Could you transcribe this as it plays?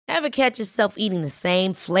Ever catch yourself eating the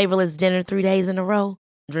same flavorless dinner 3 days in a row?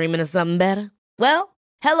 Dreaming of something better? Well,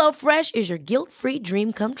 HelloFresh is your guilt-free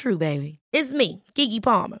dream come true, baby. It's me, Keke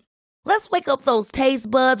Palmer. Let's wake up those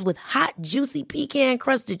taste buds with hot, juicy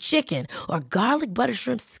pecan-crusted chicken or garlic butter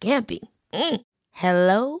shrimp scampi.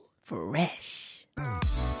 Hello Fresh.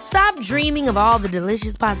 Stop dreaming of all the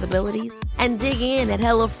delicious possibilities and dig in at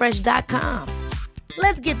HelloFresh.com.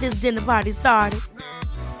 Let's get this dinner party started.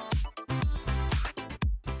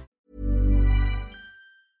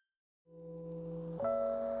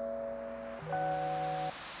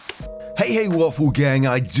 Hey Waffle Gang,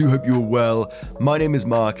 I do hope you're well. My name is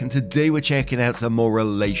Mark and today we're checking out some more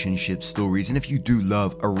relationship stories, and if you do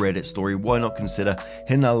love a Reddit story, why not consider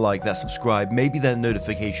hitting that like, that subscribe, maybe that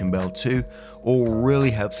notification bell too, all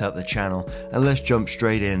really helps out the channel. And let's jump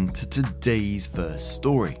straight into today's first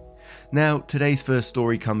story. Now, today's first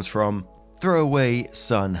story comes from Throwaway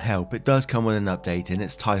Son Help. It does come with an update and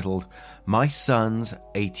it's titled, My son's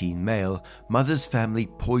 18 male, mother's family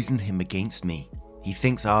poisoned him against me. He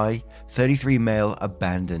thinks I, 33 male,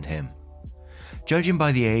 abandoned him. Judging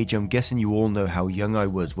by the age, I'm guessing you all know how young I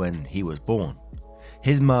was when he was born.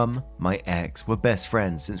 His mum, my ex, were best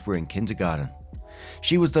friends since we were in kindergarten.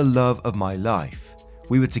 She was the love of my life.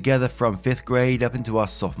 We were together from 5th grade up into our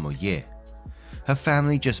sophomore year. Her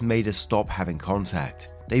family just made us stop having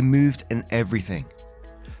contact. They moved and everything.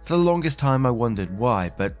 For the longest time I wondered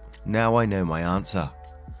why, but now I know my answer.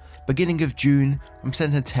 Beginning of June, I'm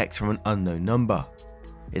sent a text from an unknown number.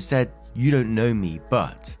 It said, "You don't know me,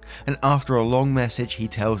 but," and after a long message he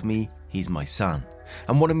tells me he's my son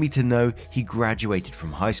and wanted me to know he graduated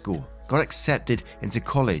from high school, got accepted into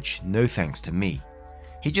college, no thanks to me.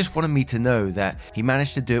 He just wanted me to know that he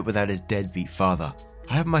managed to do it without his deadbeat father.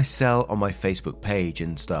 I have my cell on my Facebook page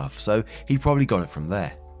and stuff, so he probably got it from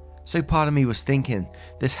there. So part of me was thinking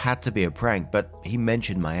this had to be a prank, but he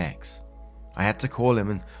mentioned my ex. I had to call him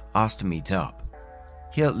and ask to meet up.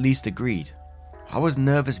 He at least agreed. I was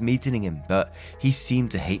nervous meeting him, but he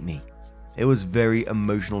seemed to hate me. It was very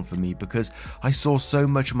emotional for me because I saw so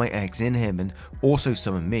much of my ex in him and also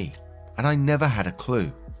some of me, and I never had a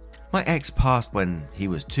clue. My ex passed when he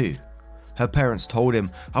was 2. Her parents told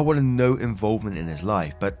him I wanted no involvement in his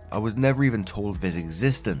life, but I was never even told of his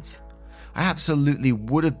existence. I absolutely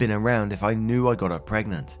would have been around if I knew I got her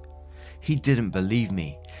pregnant. He didn't believe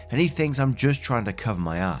me, and he thinks I'm just trying to cover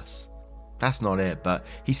my ass. That's not it, but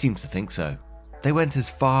he seems to think so. They went as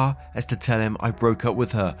far as to tell him I broke up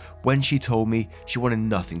with her when she told me she wanted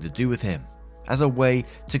nothing to do with him, as a way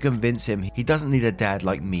to convince him he doesn't need a dad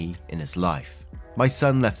like me in his life. My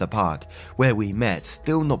son left the park where we met,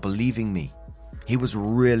 still not believing me. He was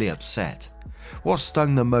really upset. What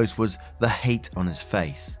stung the most was the hate on his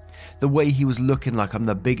face, the way he was looking like I'm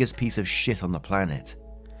the biggest piece of shit on the planet.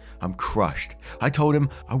 I'm crushed. I told him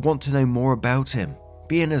I want to know more about him,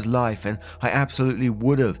 be in his life, and I absolutely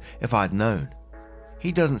would have if I'd known.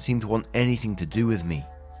 He doesn't seem to want anything to do with me.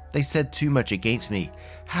 They said too much against me.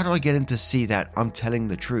 How do I get him to see that I'm telling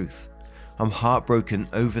the truth? I'm heartbroken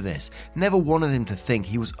over this. Never wanted him to think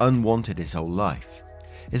he was unwanted his whole life.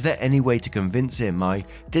 Is there any way to convince him I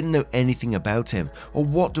didn't know anything about him, or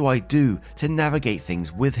what do I do to navigate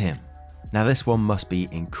things with him? Now this one must be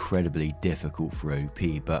incredibly difficult for OP,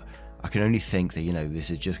 but I can only think that, this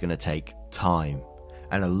is just going to take time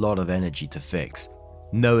and a lot of energy to fix.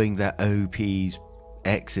 Knowing that OP's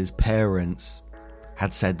ex's parents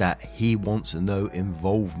had said that he wants no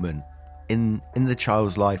involvement in the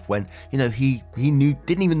child's life when, he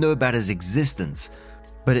didn't even know about his existence.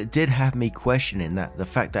 But it did have me questioning that the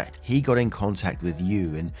fact that he got in contact with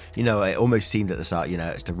you and, it almost seemed at the start,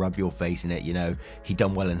 it's to rub your face in it, he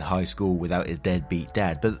done well in high school without his deadbeat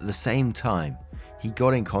dad. But at the same time, he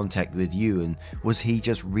got in contact with you, and was he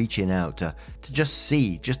just reaching out to just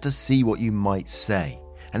to see what you might say?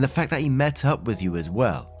 And the fact that he met up with you as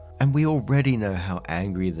well. And we already know how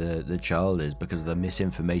angry the child is because of the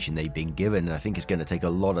misinformation they've been given. And I think it's going to take a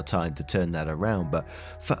lot of time to turn that around. But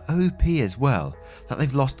for OP as well, that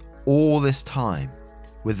they've lost all this time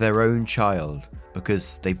with their own child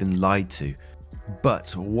because they've been lied to.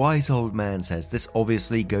 But a wise old man says this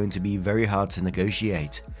obviously going to be very hard to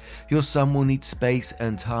negotiate. Your son will need space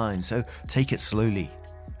and time, so take it slowly.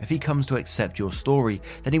 If he comes to accept your story,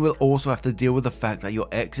 then he will also have to deal with the fact that your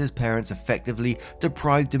ex's parents effectively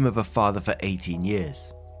deprived him of a father for 18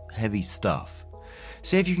 years. Heavy stuff.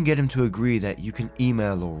 See if you can get him to agree that you can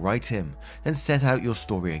email or write him, then set out your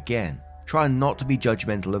story again. Try not to be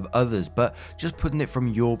judgmental of others, but just putting it from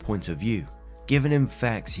your point of view. Giving him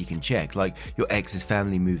facts he can check, like your ex's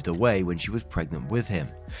family moved away when she was pregnant with him,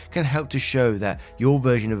 can help to show that your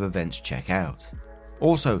version of events check out.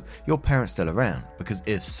 Also, your parents still around? Because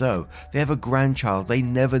if so, they have a grandchild they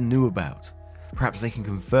never knew about. Perhaps they can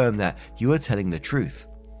confirm that you are telling the truth.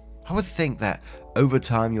 I would think that over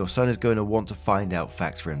time your son is going to want to find out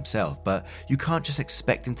facts for himself, but you can't just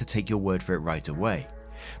expect him to take your word for it right away.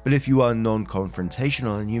 But if you are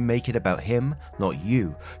non-confrontational and you make it about him, not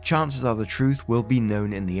you, chances are the truth will be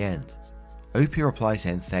known in the end. Opie replies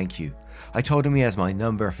saying thank you. I told him he has my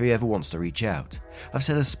number if he ever wants to reach out. I've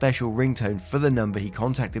set a special ringtone for the number he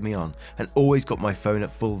contacted me on and always got my phone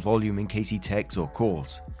at full volume in case he texts or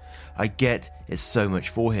calls. I get it's so much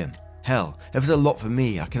for him. Hell, if it's a lot for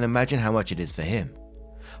me, I can imagine how much it is for him.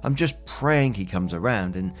 I'm just praying he comes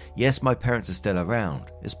around, and yes, my parents are still around.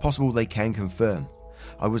 It's possible they can confirm.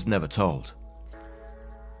 I was never told.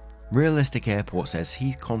 Realistic Airport says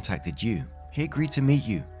he contacted you. He agreed to meet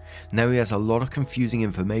you. Now he has a lot of confusing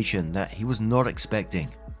information that he was not expecting.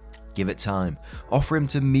 Give it time. Offer him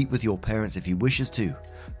to meet with your parents if he wishes to.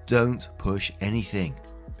 Don't push anything.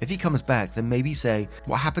 If he comes back, then maybe say,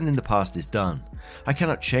 what happened in the past is done. I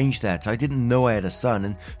cannot change that. I didn't know I had a son,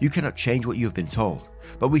 and you cannot change what you have been told.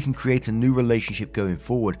 But we can create a new relationship going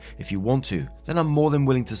forward if you want to. Then I'm more than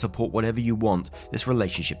willing to support whatever you want this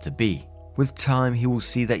relationship to be. With time, he will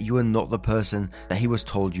see that you are not the person that he was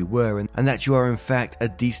told you were, and that you are in fact a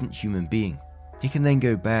decent human being. He can then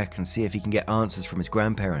go back and see if he can get answers from his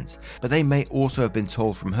grandparents, but they may also have been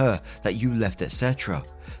told from her that you left, etc.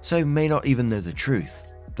 So may not even know the truth.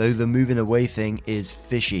 Though the moving away thing is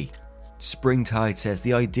fishy. Springtide says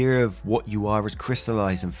the idea of what you are has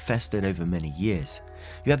crystallized and festered over many years.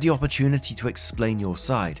 You had the opportunity to explain your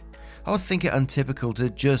side. I would think it untypical to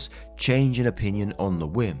just change an opinion on the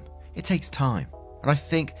whim. It takes time, and I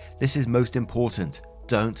think this is most important.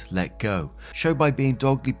 Don't let go. Show by being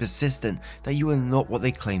doggedly persistent that you are not what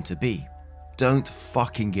they claim to be. Don't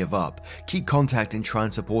fucking give up. Keep contact and try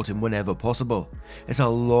and support him whenever possible. It's a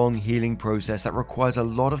long healing process that requires a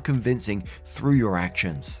lot of convincing through your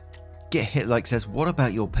actions. Get Hit Like says, what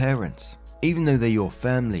about your parents? Even though they're your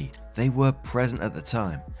family, they were present at the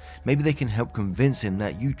time. Maybe they can help convince him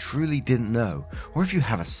that you truly didn't know, or if you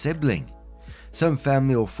have a sibling. Some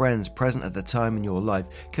family or friends present at the time in your life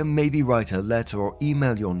can maybe write a letter or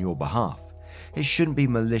email you on your behalf. It shouldn't be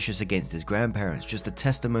malicious against his grandparents, just a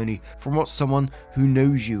testimony from what someone who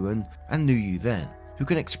knows you and knew you then, who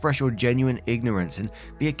can express your genuine ignorance and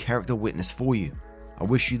be a character witness for you. I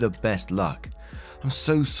wish you the best luck. I'm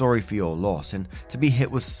so sorry for your loss and to be hit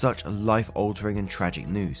with such life-altering and tragic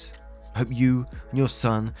news. I hope you and your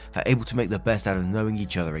son are able to make the best out of knowing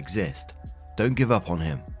each other exist. Don't give up on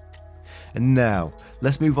him. And now,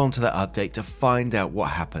 let's move on to that update to find out what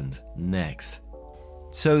happened next.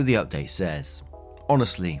 So the update says,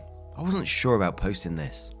 honestly, I wasn't sure about posting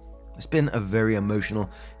this. It's been a very emotional,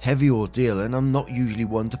 heavy ordeal, and I'm not usually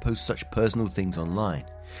one to post such personal things online.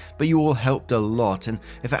 But you all helped a lot, and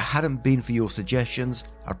if it hadn't been for your suggestions,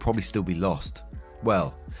 I'd probably still be lost.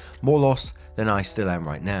 Well, more lost than I still am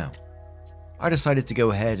right now. I decided to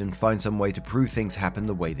go ahead and find some way to prove things happened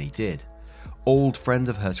the way they did. Old friends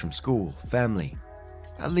of hers from school, family.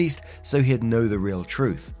 At least so he'd know the real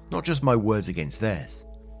truth, not just my words against theirs.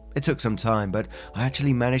 It took some time, but I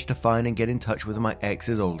actually managed to find and get in touch with my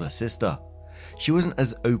ex's older sister. She wasn't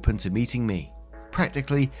as open to meeting me.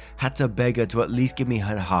 Practically had to beg her to at least give me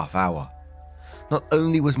her half hour. Not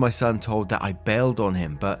only was my son told that I bailed on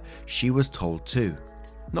him, but she was told too.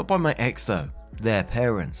 Not by my ex though, their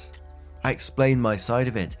parents. I explained my side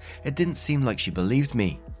of it. It didn't seem like she believed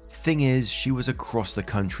me. Thing is, she was across the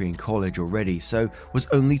country in college already, so was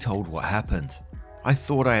only told what happened. I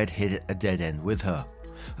thought I had hit a dead end with her.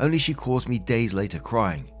 Only she calls me days later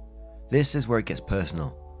crying. This is where it gets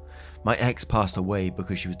personal. My ex passed away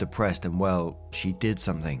because she was depressed and, well, she did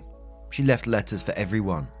something. She left letters for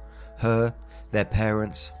everyone. Her, their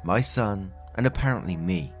parents, my son, and apparently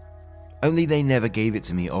me. Only they never gave it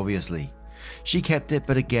to me, obviously. She kept it,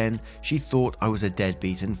 but again, she thought I was a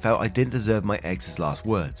deadbeat and felt I didn't deserve my ex's last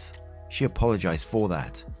words. She apologized for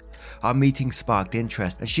that. Our meeting sparked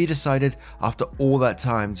interest, and she decided after all that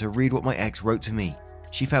time to read what my ex wrote to me.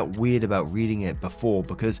 She felt weird about reading it before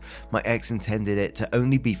because my ex intended it to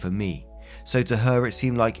only be for me, so to her it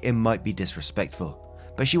seemed like it might be disrespectful,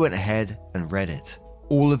 but she went ahead and read it.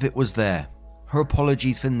 All of it was there. Her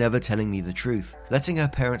apologies for never telling me the truth, letting her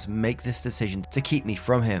parents make this decision to keep me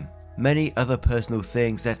from him. Many other personal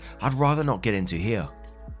things that I'd rather not get into here.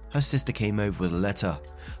 Her sister came over with a letter.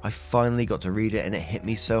 I finally got to read it and it hit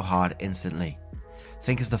me so hard instantly. I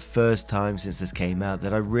think it's the first time since this came out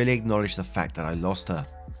that I really acknowledged the fact that I lost her.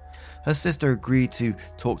 Her sister agreed to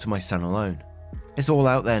talk to my son alone. It's all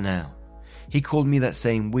out there now. He called me that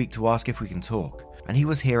same week to ask if we can talk, and he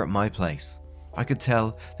was here at my place. I could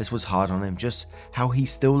tell this was hard on him, just how he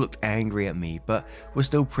still looked angry at me, but was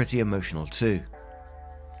still pretty emotional too.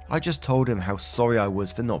 I just told him how sorry I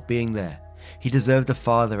was for not being there. He deserved a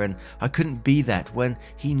father and I couldn't be that when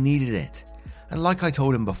he needed it. And like I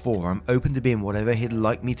told him before, I'm open to being whatever he'd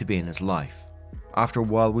like me to be in his life. After a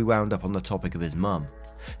while we wound up on the topic of his mum,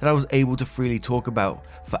 that I was able to freely talk about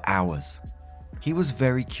for hours. He was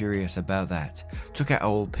very curious about that, took out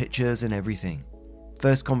old pictures and everything.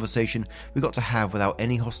 First conversation we got to have without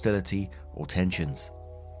any hostility or tensions.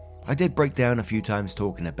 I did break down a few times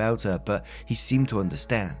talking about her, but he seemed to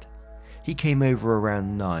understand. He came over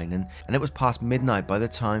around 9 and it was past midnight by the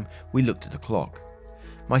time we looked at the clock.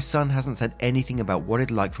 My son hasn't said anything about what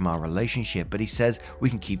he'd like from our relationship, but he says we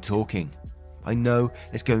can keep talking. I know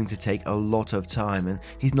it's going to take a lot of time and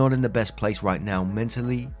he's not in the best place right now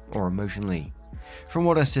mentally or emotionally. From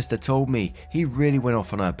what her sister told me, he really went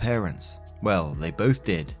off on her parents. Well, they both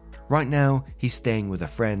did. Right now, he's staying with a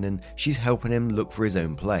friend and she's helping him look for his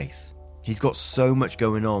own place. He's got so much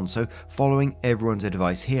going on, so following everyone's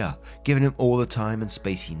advice here, giving him all the time and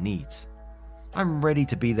space he needs. I'm ready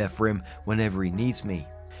to be there for him whenever he needs me,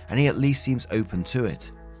 and he at least seems open to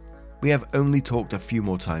it. We have only talked a few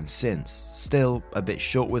more times since, still a bit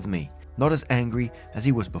short with me, not as angry as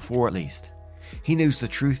he was before at least. He knows the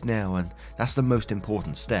truth now, and that's the most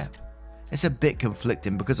important step. It's a bit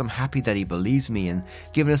conflicting because I'm happy that he believes me and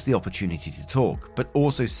given us the opportunity to talk, but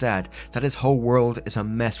also sad that his whole world is a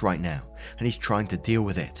mess right now and he's trying to deal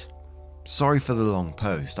with it. Sorry for the long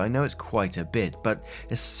post, I know it's quite a bit, but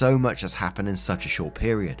there's so much has happened in such a short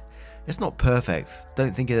period. It's not perfect,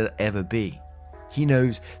 don't think it'll ever be. He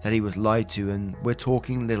knows that he was lied to and we're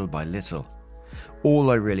talking little by little.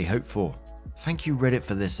 All I really hope for. Thank you Reddit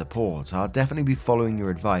for this support, I'll definitely be following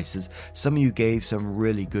your advice as some of you gave some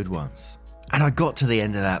really good ones. And I got to the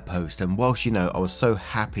end of that post, and whilst I was so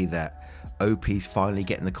happy that OP's finally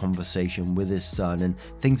getting the conversation with his son and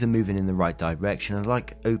things are moving in the right direction, and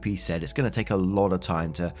like OP said, it's going to take a lot of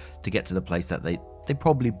time to get to the place that they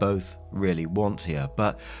probably both really want here,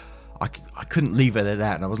 but I couldn't leave it at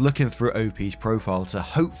that, and I was looking through OP's profile to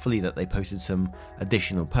hopefully that they posted some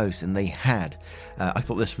additional posts, and they had. I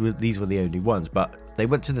thought these were the only ones, but they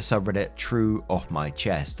went to the subreddit True Off My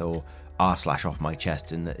Chest, or r/off my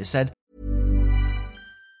chest, and it said,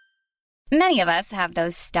 Many of us have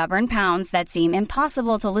those stubborn pounds that seem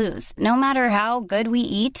impossible to lose, no matter how good we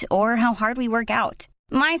eat or how hard we work out.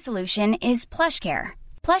 My solution is PlushCare.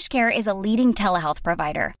 PlushCare is a leading telehealth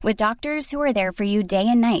provider with doctors who are there for you day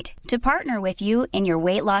and night to partner with you in your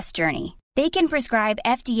weight loss journey. They can prescribe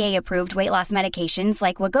FDA-approved weight loss medications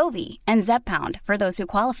like Wegovy and Zepbound for those who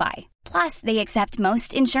qualify. Plus, they accept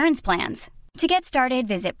most insurance plans. To get started,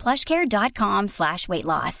 visit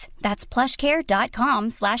plushcare.com/weightloss. That's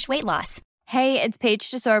plushcare.com/weightloss. Hey, it's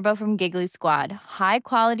Paige DeSorbo from Giggly Squad. High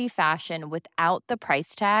quality fashion without the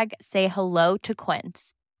price tag. Say hello to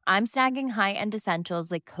Quince. I'm snagging high-end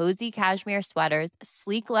essentials like cozy cashmere sweaters,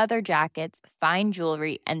 sleek leather jackets, fine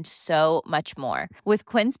jewelry, and so much more. With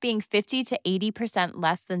Quince being 50 to 80%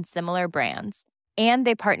 less than similar brands. And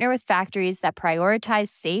they partner with factories that prioritize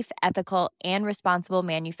safe, ethical, and responsible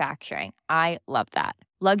manufacturing. I love that.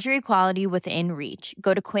 Luxury quality within reach.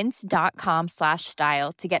 Go to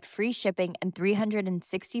quince.com/style to get free shipping and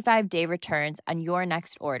 365-day returns on your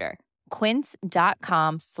next order.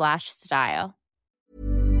 Quince.com/style.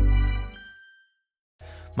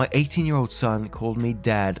 My 18-year-old son called me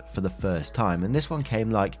dad for the first time, and this one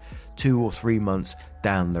came like 2 or 3 months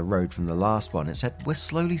down the road from the last one. It said, we're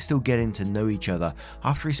slowly still getting to know each other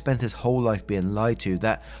after he spent his whole life being lied to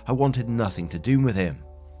that I wanted nothing to do with him.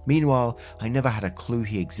 Meanwhile, I never had a clue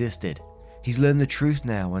he existed. He's learned the truth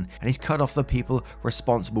now and he's cut off the people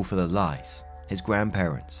responsible for the lies, his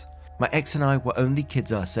grandparents. My ex and I were only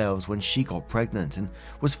kids ourselves when she got pregnant and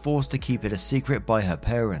was forced to keep it a secret by her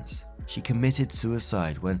parents. She committed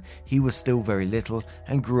suicide when he was still very little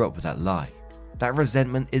and grew up with that lie. That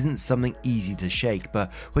resentment isn't something easy to shake,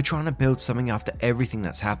 but we're trying to build something after everything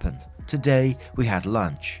that's happened. Today, we had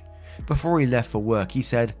lunch. Before he left for work, he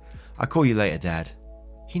said, "I'll call you later, Dad."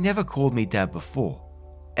 He never called me Dad before.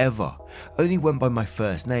 Ever. Only went by my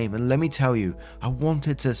first name, and let me tell you, I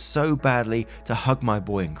wanted to so badly to hug my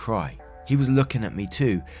boy and cry. He was looking at me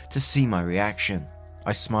too, to see my reaction.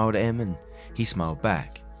 I smiled at him and he smiled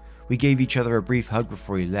back. We gave each other a brief hug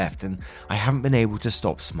before he left, and I haven't been able to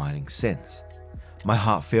stop smiling since. My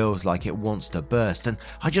heart feels like it wants to burst, and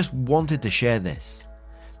I just wanted to share this.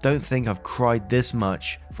 Don't think I've cried this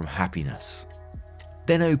much from happiness.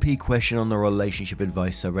 Then OP question on the relationship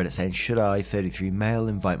advice subreddit saying, should I, 33 male,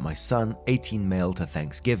 invite my son, 18 male, to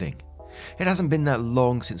Thanksgiving? It hasn't been that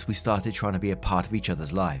long since we started trying to be a part of each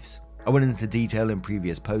other's lives. I went into detail in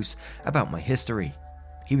previous posts about my history.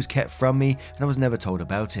 He was kept from me and I was never told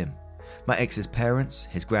about him. My ex's parents,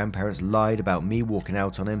 his grandparents, lied about me walking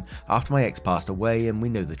out on him after my ex passed away, and we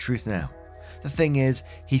know the truth now. The thing is,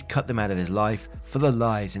 he's cut them out of his life for the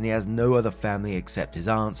lies, and he has no other family except his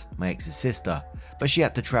aunt, my ex's sister, but she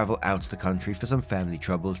had to travel out of the country for some family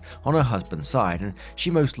troubles on her husband's side, and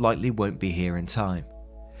she most likely won't be here in time.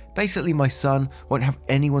 Basically, my son won't have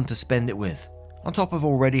anyone to spend it with, on top of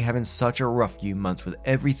already having such a rough few months with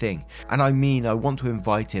everything, and I mean I want to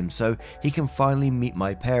invite him so he can finally meet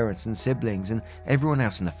my parents and siblings and everyone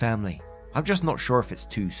else in the family. I'm just not sure if it's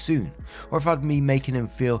too soon, or if I'd be making him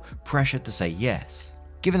feel pressured to say yes.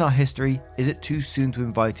 Given our history, is it too soon to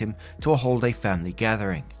invite him to a holiday family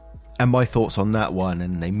gathering? And my thoughts on that one,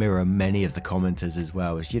 and they mirror many of the commenters as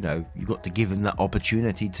well, is, you've got to give him that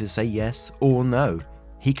opportunity to say yes or no.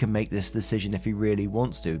 He can make this decision if he really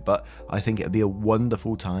wants to, but I think it would be a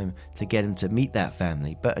wonderful time to get him to meet that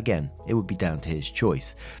family. But again, it would be down to his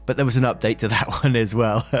choice. But there was an update to that one as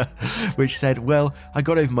well, which said, well, I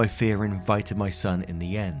got over my fear and invited my son in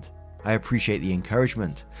the end. I appreciate the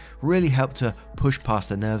encouragement. Really helped to push past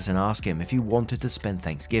the nerves and ask him if he wanted to spend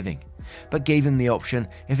Thanksgiving, but gave him the option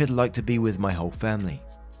if he'd like to be with my whole family.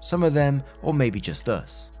 Some of them, or maybe just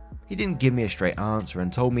us. He didn't give me a straight answer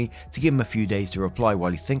and told me to give him a few days to reply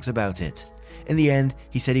while he thinks about it. In the end,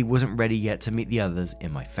 he said he wasn't ready yet to meet the others in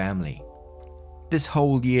my family. This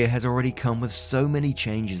whole year has already come with so many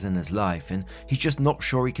changes in his life, and he's just not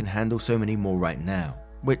sure he can handle so many more right now,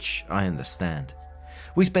 which I understand.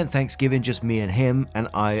 We spent Thanksgiving just me and him, and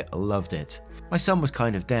I loved it. My son was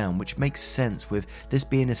kind of down, which makes sense with this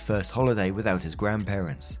being his first holiday without his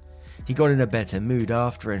grandparents. He got in a better mood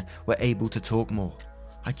after and were able to talk more.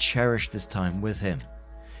 I cherished this time with him.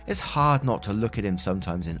 It's hard not to look at him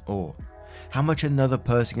sometimes in awe. How much another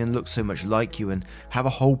person can look so much like you and have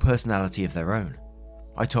a whole personality of their own.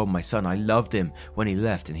 I told my son I loved him when he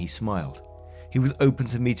left and he smiled. He was open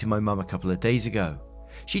to meeting my mum a couple of days ago.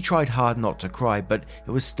 She tried hard not to cry, but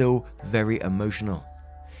it was still very emotional.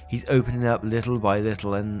 He's opening up little by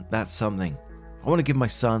little, and that's something. I want to give my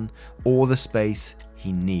son all the space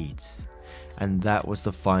he needs. And that was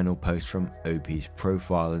the final post from OP's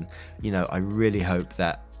profile. And, I really hope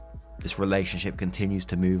that this relationship continues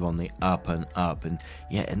to move on the up and up. And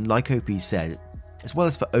and like OP said, as well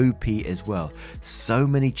as for OP as well, so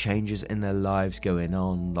many changes in their lives going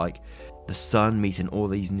on, like the son meeting all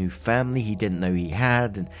these new family he didn't know he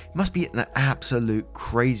had, and it must be an absolute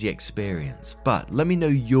crazy experience. But let me know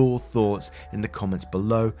your thoughts in the comments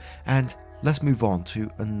below, and let's move on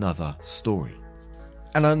to another story.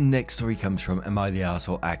 And our next story comes from Am I the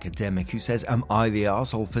Arsehole Academic, who says, am I the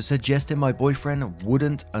arsehole for suggesting my boyfriend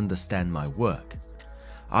wouldn't understand my work?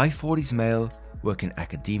 I, 40s male, work in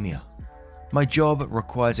academia. My job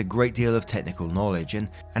requires a great deal of technical knowledge, and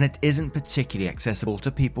it isn't particularly accessible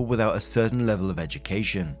to people without a certain level of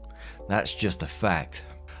education. That's just a fact.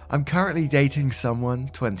 I'm currently dating someone,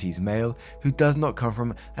 20s male, who does not come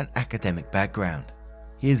from an academic background.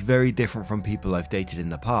 He is very different from people I've dated in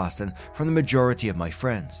the past and from the majority of my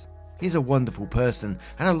friends. He's a wonderful person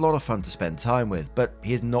and a lot of fun to spend time with, but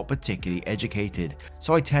he is not particularly educated,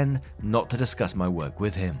 so I tend not to discuss my work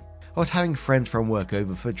with him. I was having friends from work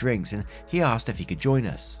over for drinks and he asked if he could join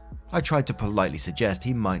us. I tried to politely suggest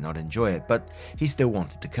he might not enjoy it, but he still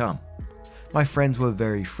wanted to come. My friends were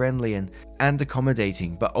very friendly and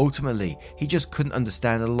accommodating, but ultimately he just couldn't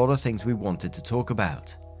understand a lot of things we wanted to talk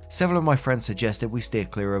about. Several of my friends suggested we steer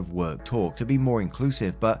clear of work talk to be more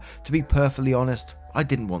inclusive, but to be perfectly honest, I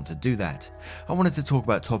didn't want to do that. I wanted to talk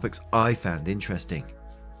about topics I found interesting.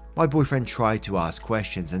 My boyfriend tried to ask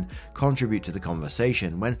questions and contribute to the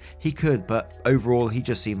conversation when he could, but overall he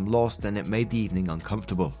just seemed lost and it made the evening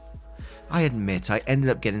uncomfortable. I admit I ended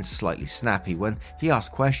up getting slightly snappy when he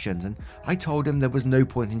asked questions, and I told him there was no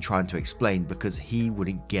point in trying to explain because he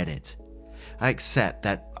wouldn't get it. I accept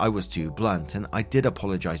that I was too blunt and I did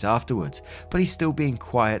apologize afterwards, but he's still being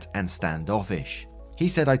quiet and standoffish. He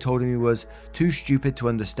said I told him he was too stupid to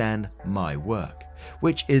understand my work,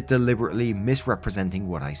 which is deliberately misrepresenting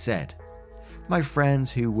what I said. My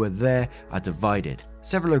friends who were there are divided.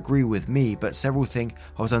 Several agree with me, but several think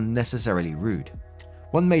I was unnecessarily rude.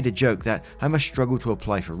 One made a joke that I must struggle to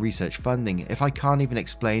apply for research funding if I can't even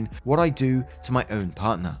explain what I do to my own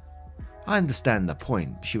partner. I understand the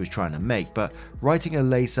point she was trying to make, but writing a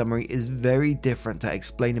lay summary is very different to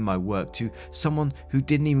explaining my work to someone who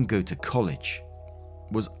didn't even go to college.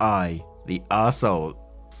 Was I the arsehole?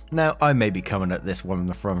 Now, I may be coming at this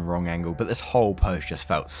one from the wrong angle, but this whole post just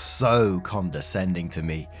felt so condescending to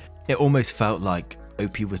me. It almost felt like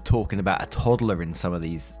OP was talking about a toddler in some of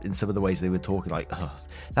the ways they were talking, like, oh,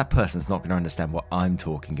 that person's not going to understand what I'm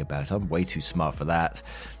talking about. I'm way too smart for that.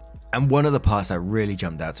 And one of the parts that really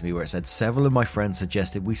jumped out to me where it said, several of my friends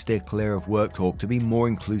suggested we steer clear of work talk to be more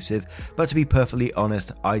inclusive, but to be perfectly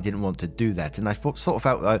honest, I didn't want to do that. And I sort of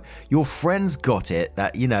felt like your friends got it,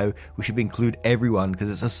 that, you know, we should include everyone because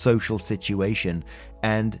it's a social situation,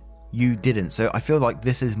 and you didn't. So I feel like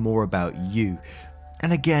this is more about you.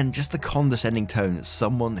 And again, just the condescending tone,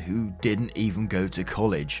 someone who didn't even go to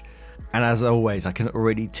college. And as always, I can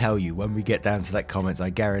already tell you when we get down to that comments, I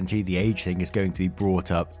guarantee the age thing is going to be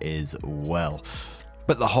brought up as well.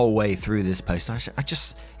 But the whole way through this post, it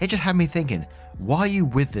just had me thinking, why are you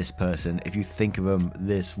with this person if you think of them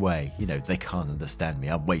this way? You know, they can't understand me.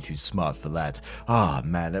 I'm way too smart for that. Ah,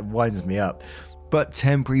 man, that winds me up. But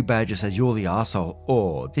Temporary Badger says, you're the arsehole.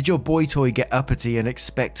 Or did your boy toy get uppity and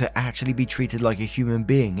expect to actually be treated like a human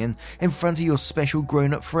being and in front of your special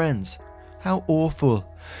grown-up friends? How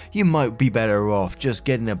awful. You might be better off just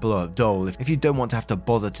getting a blow-up doll if you don't want to have to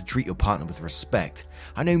bother to treat your partner with respect.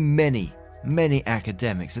 I know many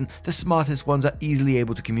academics, and the smartest ones are easily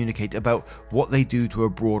able to communicate about what they do to a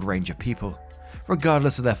broad range of people,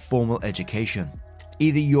 regardless of their formal education.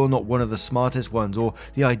 Either you're not one of the smartest ones, or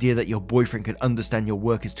the idea that your boyfriend can understand your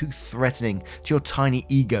work is too threatening to your tiny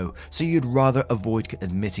ego, so you'd rather avoid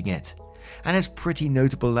admitting it. And it's pretty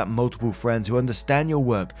notable that multiple friends who understand your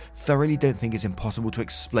work thoroughly don't think it's impossible to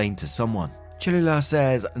explain to someone. Chilula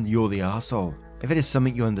says, you're the arsehole. If it is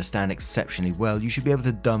something you understand exceptionally well, you should be able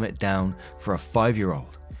to dumb it down for a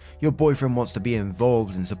 5-year-old. Your boyfriend wants to be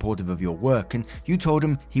involved and supportive of your work, and you told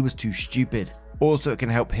him he was too stupid. Also, it can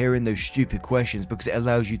help hearing those stupid questions because it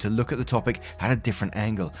allows you to look at the topic at a different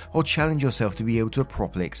angle, or challenge yourself to be able to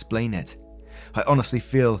properly explain it. I honestly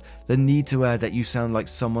feel the need to add that you sound like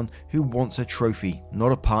someone who wants a trophy,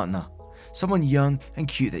 not a partner. Someone young and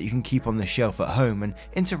cute that you can keep on the shelf at home and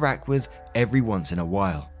interact with every once in a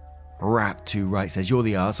while. Rap2Right says, you're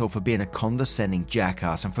the arsehole for being a condescending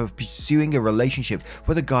jackass and for pursuing a relationship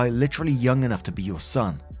with a guy literally young enough to be your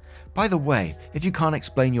son. By the way, if you can't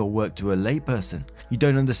explain your work to a layperson, you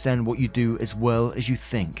don't understand what you do as well as you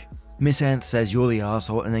think. Miss Anth says, you're the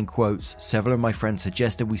arsehole, and then quotes, several of my friends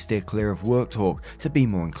suggested we steer clear of work talk to be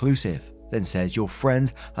more inclusive. Then says, your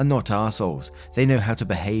friends are not arseholes. They know how to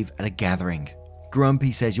behave at a gathering.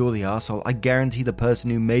 Grumpy says, you're the arsehole. I guarantee the person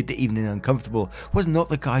who made the evening uncomfortable was not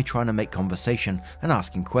the guy trying to make conversation and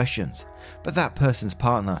asking questions, but that person's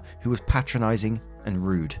partner who was patronizing and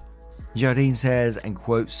rude. Jardine says, and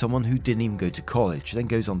quotes, someone who didn't even go to college, then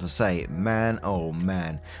goes on to say, man, oh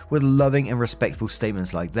man, with loving and respectful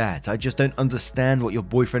statements like that, I just don't understand what your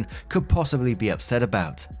boyfriend could possibly be upset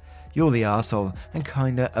about. You're the arsehole, and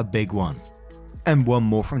kinda a big one. And one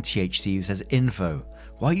more from THC who says, info,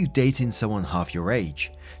 why are you dating someone half your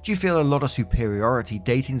age? Do you feel a lot of superiority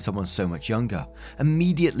dating someone so much younger,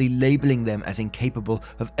 immediately labeling them as incapable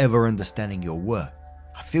of ever understanding your work?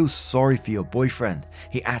 I feel sorry for your boyfriend.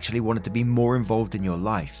 He actually wanted to be more involved in your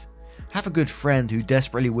life. Have a good friend who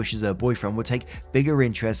desperately wishes her boyfriend would take bigger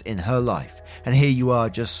interest in her life, and here you are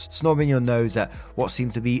just snobbing your nose at what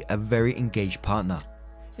seems to be a very engaged partner.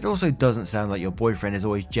 It also doesn't sound like your boyfriend is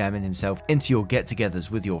always jamming himself into your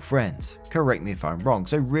get-togethers with your friends. Correct me if I'm wrong,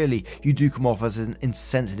 so really you do come off as an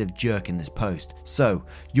insensitive jerk in this post. So,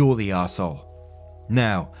 you're the arsehole.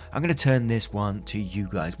 Now, I'm going to turn this one to you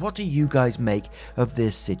guys. What do you guys make of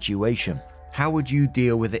this situation? How would you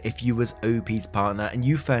deal with it if you was OP's partner and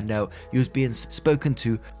you found out you was being spoken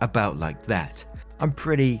to about like that? I'm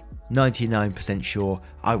pretty 99% sure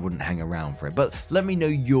I wouldn't hang around for it, but let me know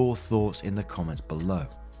your thoughts in the comments below.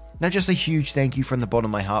 Now, just a huge thank you from the bottom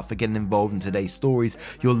of my heart for getting involved in today's stories.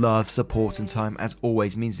 Your love, support, and time, as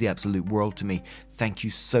always, means the absolute world to me. Thank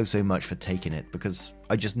you so much for taking it, because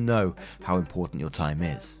I just know how important your time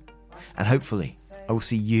is. And hopefully, I will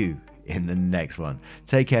see you in the next one.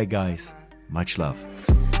 Take care, guys. Much love.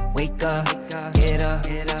 Wake up, get up,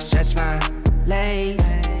 stretch my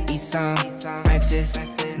legs, eat some breakfast,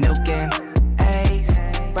 milk and eggs,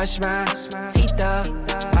 brush my teeth up,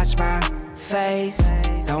 wash my face,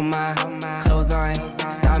 throw my clothes on,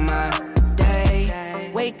 start my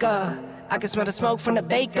day. Wake up, I can smell the smoke from the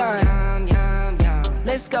bacon.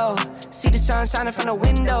 Let's go, see the sun shining from the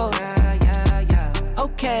windows.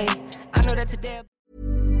 Okay, I know that today.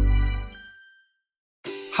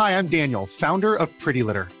 Hi, I'm Daniel, founder of Pretty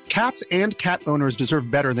Litter. Cats and cat owners deserve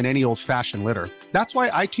better than any old-fashioned litter. That's why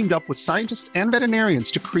I teamed up with scientists and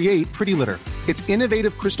veterinarians to create Pretty Litter. Its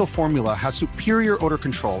innovative crystal formula has superior odor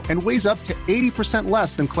control and weighs up to 80%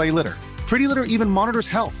 less than clay litter. Pretty Litter even monitors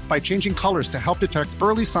health by changing colors to help detect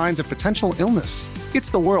early signs of potential illness. It's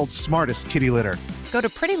the world's smartest kitty litter. Go to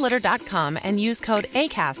prettylitter.com and use code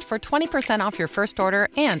ACAST for 20% off your first order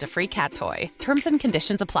and a free cat toy. Terms and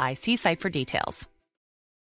conditions apply. See site for details.